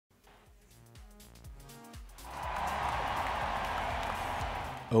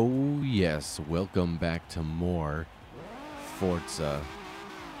Oh yes, welcome back to more Forza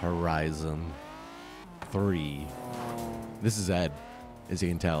Horizon 3. This is Ed. As you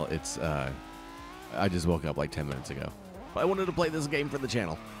can tell, it's I just woke up like 10 minutes ago. But I wanted to play this game for the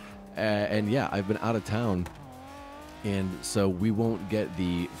channel. And yeah, I've been out of town, and so we won't get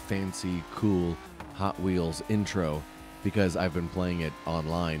the fancy, cool Hot Wheels intro because I've been playing it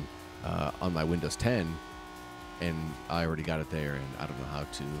online on my Windows 10. And I already got it there, and I don't know how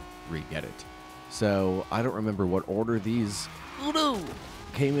to re-get it. So I don't remember what order these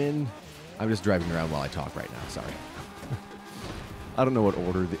came in. I'm just driving around while I talk right now. Sorry. I don't know what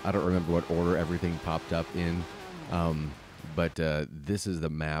order. I don't remember what order everything popped up in. But this is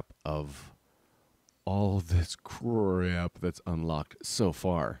the map of all this crap that's unlocked so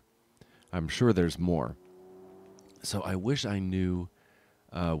far. I'm sure there's more. So I wish I knew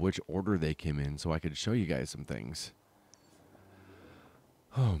which order they came in so I could show you guys some things.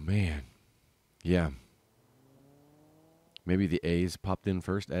 Oh, man. Yeah. Maybe the A's popped in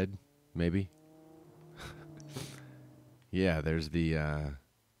first, Ed? Maybe? Yeah, there's the,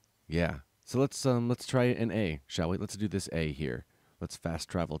 yeah. So let's try an A, shall we? Let's do this A here. Let's fast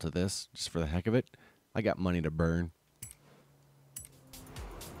travel to this, just for the heck of it. I got money to burn.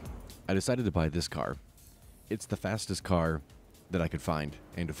 I decided to buy this car. It's the fastest car that I could find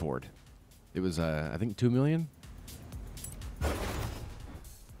and afford. It was, I think, $2 million.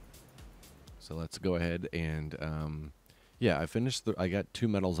 So let's go ahead and, yeah, I got 2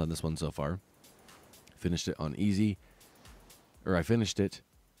 medals on this one so far. Finished it on easy, or I finished it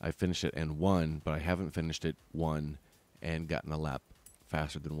and won, but I haven't finished it, won, and gotten a lap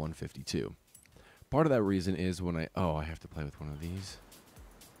faster than 152. Part of that reason is when I have to play with one of these.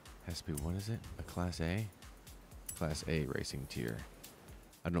 Has to be, what is it? A Class A? Class A racing tier.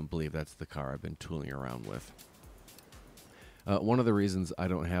 I don't believe that's the car I've been tooling around with. One of the reasons I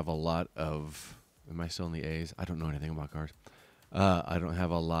don't have a lot of... Am I still in the A's? I don't know anything about cars. I don't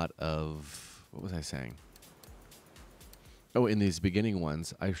have a lot of... What was I saying? Oh, in these beginning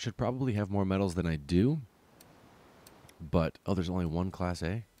ones, I should probably have more medals than I do. But, oh, there's only one Class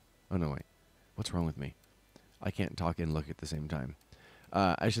A? Oh, no, wait. What's wrong with me? I can't talk and look at the same time.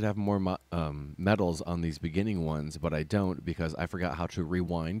 I should have more medals on these beginning ones, but I don't because I forgot how to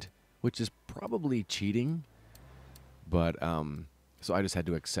rewind, which is probably cheating. But, so I just had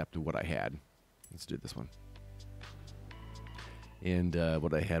to accept what I had. Let's do this one. And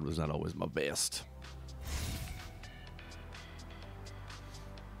what I had was not always my best.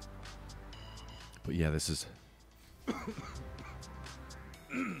 But yeah, this is...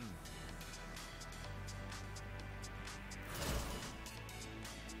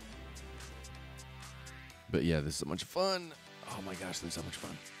 But yeah, this is so much fun. Oh my gosh, this is so much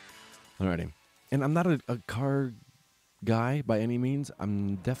fun. Alrighty. And I'm not a car guy by any means.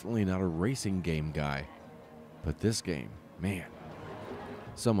 I'm definitely not a racing game guy. But this game, man,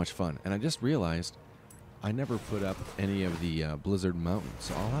 so much fun. And I just realized I never put up any of the Blizzard Mountains,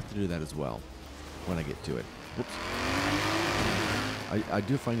 so I'll have to do that as well when I get to it. Whoops. I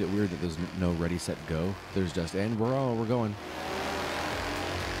do find it weird that there's no ready, set, go. There's just, and we're going.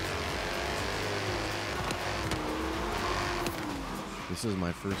 This is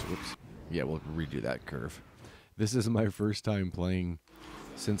my first, whoops. Yeah, we'll redo that curve. This is my first time playing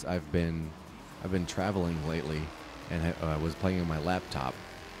since I've been traveling lately, and I was playing on my laptop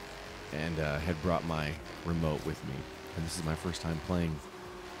and had brought my remote with me. And this is my first time playing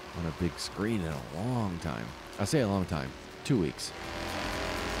on a big screen in a long time. I say a long time, 2 weeks.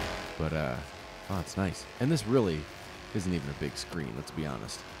 But, oh, it's nice. And this really isn't even a big screen, let's be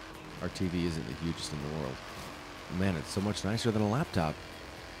honest. Our TV isn't the hugest in the world. Man, it's so much nicer than a laptop.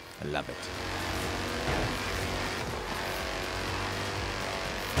 I love it.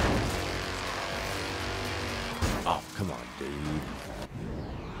 Oh, come on, dude.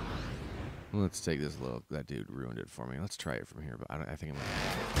 Let's take this little... That dude ruined it for me. Let's try it from here, but I think I'm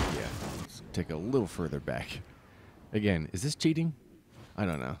gonna... Yeah, let's take a little further back. Again, is this cheating? I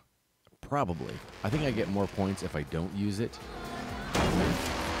don't know. Probably. I think I get more points if I don't use it.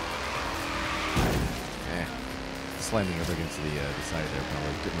 Slamming up against the side there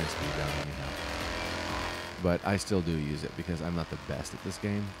probably get my speed down anyhow. But I still do use it because I'm not the best at this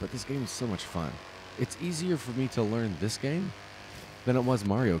game. But this game is so much fun. It's easier for me to learn this game than it was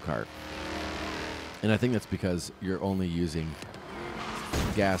Mario Kart. And I think that's because you're only using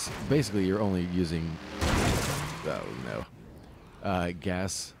gas. Basically, you're only using... Oh, no.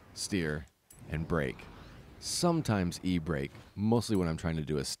 Gas, steer, and brake. Sometimes E-brake. Mostly when I'm trying to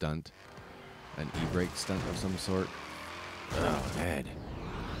do a stunt. An e-brake stunt of some sort. Oh, Ed.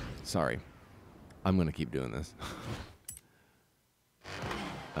 Sorry. I'm going to keep doing this.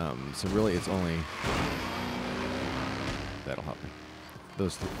 So really, it's only that'll help me.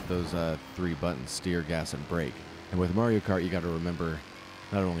 Those 3 buttons: steer, gas, and brake. And with Mario Kart, you got to remember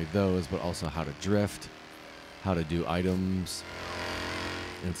not only those, but also how to drift, how to do items,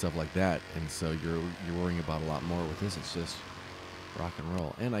 and stuff like that. And so you're worrying about a lot more. With this, it's just rock and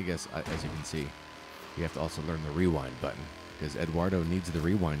roll. And I guess, as you can see, you have to also learn the rewind button, because Eduardo needs the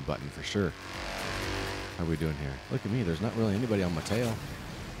rewind button for sure. How are we doing here? Look at me. There's not really anybody on my tail.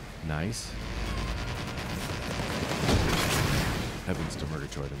 Nice. Heavens to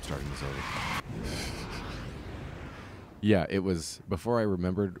Murgatroyd, I'm starting this over. Yeah, it was before I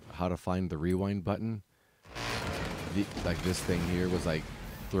remembered how to find the rewind button. Like this thing here was like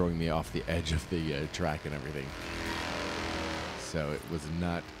throwing me off the edge of the track and everything. So it was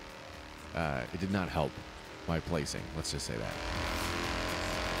not, it did not help my placing. Let's just say that.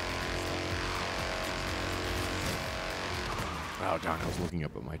 Oh darn! I was looking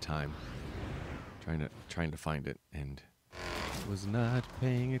up at my time, trying to find it, and was not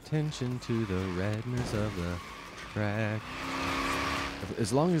paying attention to the redness of the track.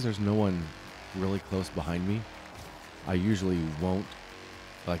 As long as there's no one really close behind me, I usually won't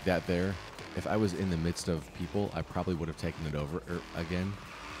like that there. If I was in the midst of people, I probably would have taken it over again.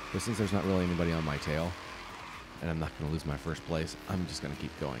 But since there's not really anybody on my tail, and I'm not going to lose my first place, I'm just going to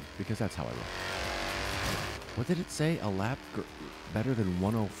keep going, because that's how I look. What did it say? A lap better than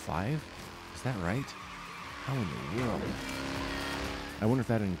 105? Is that right? How in the world? I wonder if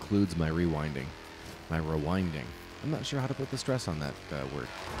that includes my rewinding. My rewinding. I'm not sure how to put the stress on that word.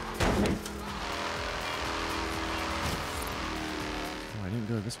 Oh, I didn't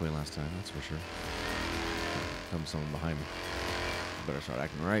go this way last time, that's for sure. Comes someone behind me. I better start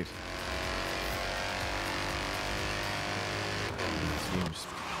acting right.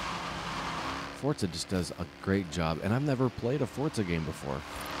 Forza just does a great job, and I've never played a Forza game before.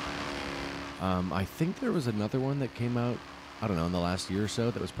 I think there was another one that came out, I don't know, in the last year or so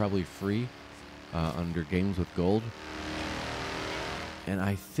that was probably free under Games with Gold. And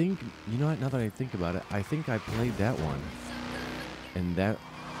I think, you know what, now that I think about it, I think I played that one. And that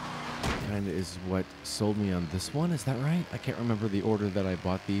kind of is what sold me on this one, is that right? I can't remember the order that I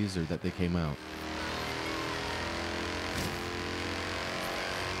bought these or that they came out.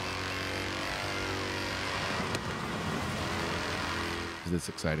 Is this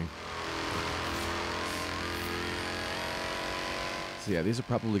exciting? So yeah, these are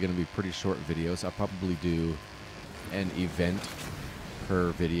probably going to be pretty short videos. I'll probably do an event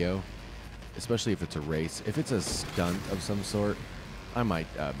per video, especially if it's a race. If it's a stunt of some sort, I might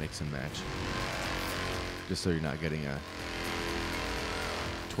mix and match, just so you're not getting a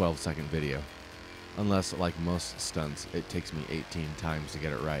 12-second video. Unless, like most stunts, it takes me 18 times to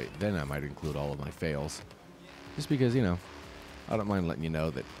get it right. Then I might include all of my fails. Just because, you know, I don't mind letting you know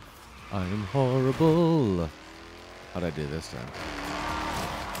that I am horrible. How'd I do this time?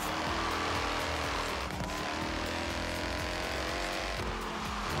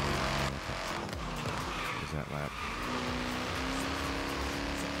 Where's that lap?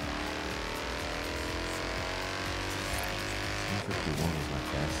 Was my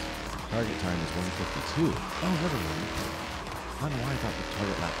best. Target time is 152. Oh, never mind. I don't know why I thought the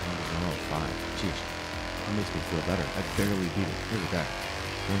target lap time was 105. Jeez. That makes me feel better. I barely beat it. Look at that.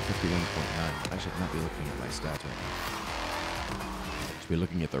 151.9. I should not be looking at my stats right now. I should be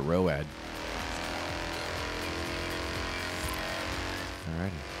looking at the ROAD.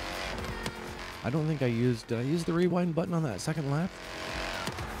 Alrighty. I don't think I used... Did I use the rewind button on that second lap?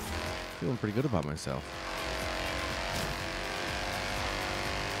 Feeling pretty good about myself.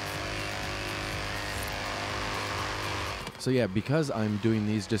 So yeah, because I'm doing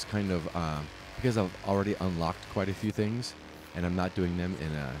these just kind of, because I've already unlocked quite a few things, and I'm not doing them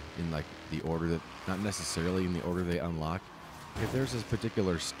in like the order that, not necessarily in the order they unlock. If there's this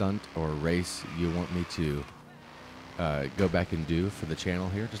particular stunt or race you want me to go back and do for the channel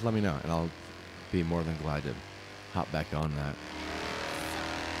here, just let me know, and I'll be more than glad to hop back on that.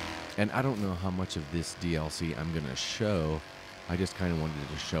 And I don't know how much of this DLC I'm gonna show. I just kind of wanted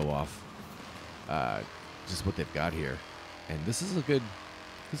to show off just what they've got here. And this is a good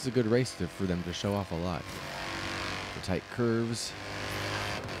race for them to show off a lot. The tight curves.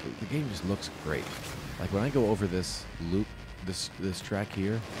 The game just looks great. Like when I go over this loop, this track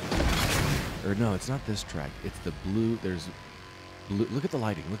here, or no, it's not this track. It's the blue. There's blue. Look at the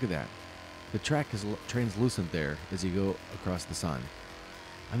lighting. Look at that. The track is translucent there as you go across the sun.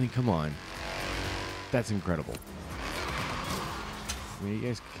 I mean, come on. That's incredible. I mean, are you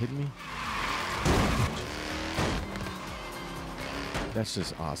guys kidding me? That's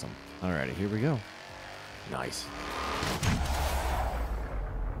just awesome. Alrighty, here we go. Nice.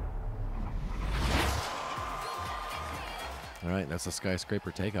 All right, that's a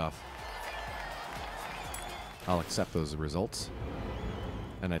Skyscraper Takeoff. I'll accept those results.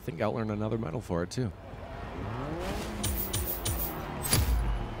 And I think I'll earn another medal for it, too.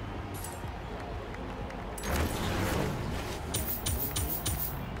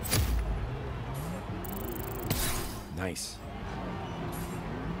 Nice.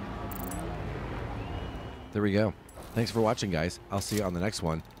 There we go. Thanks for watching, guys. I'll see you on the next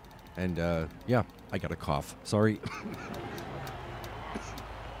one. And, yeah, I got a cough. Sorry.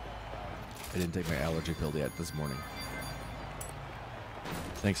 I didn't take my allergy pill yet this morning.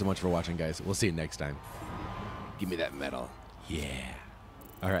 Thanks so much for watching, guys. We'll see you next time. Give me that medal. Yeah.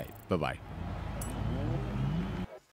 All right. Bye-bye.